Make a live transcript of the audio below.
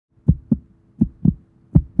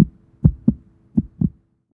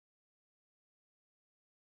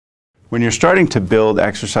When you're starting to build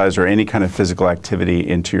exercise or any kind of physical activity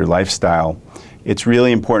into your lifestyle, it's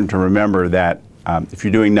really important to remember that if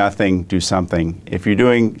you're doing nothing, do something. If you're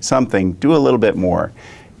doing something, do a little bit more.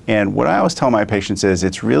 And what I always tell my patients is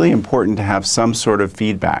it's really important to have some sort of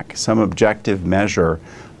feedback, some objective measure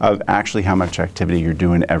of actually how much activity you're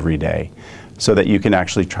doing every day, so that you can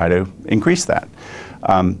actually try to increase that.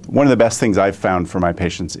 One of the best things I've found for my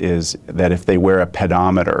patients is that if they wear a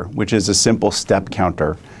pedometer, which is a simple step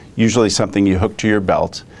counter, usually something you hook to your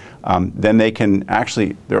belt, then they can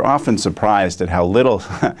actually, they're often surprised at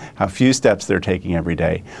how few steps they're taking every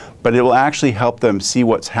day. But it will actually help them see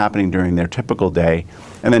what's happening during their typical day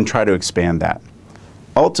and then try to expand that.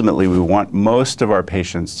 Ultimately, we want most of our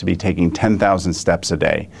patients to be taking 10,000 steps a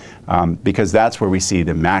day because that's where we see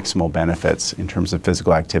the maximal benefits in terms of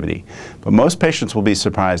physical activity. But most patients will be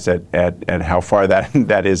surprised at how far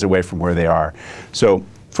that is away from where they are. So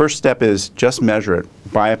first step is just measure it.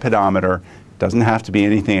 Buy a pedometer. Doesn't have to be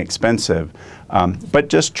anything expensive, but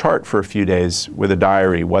just chart for a few days with a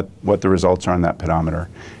diary what the results are on that pedometer.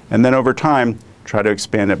 And then over time, try to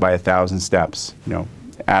expand it by 1,000 steps.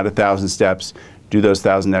 Add 1,000 steps. Do those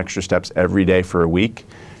 1,000 extra steps every day for a week,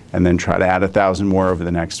 and then try to add 1,000 more over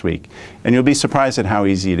the next week. And you'll be surprised at how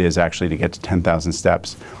easy it is actually to get to 10,000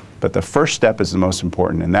 steps. But the first step is the most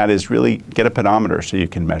important, and that is really get a pedometer so you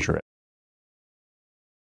can measure it.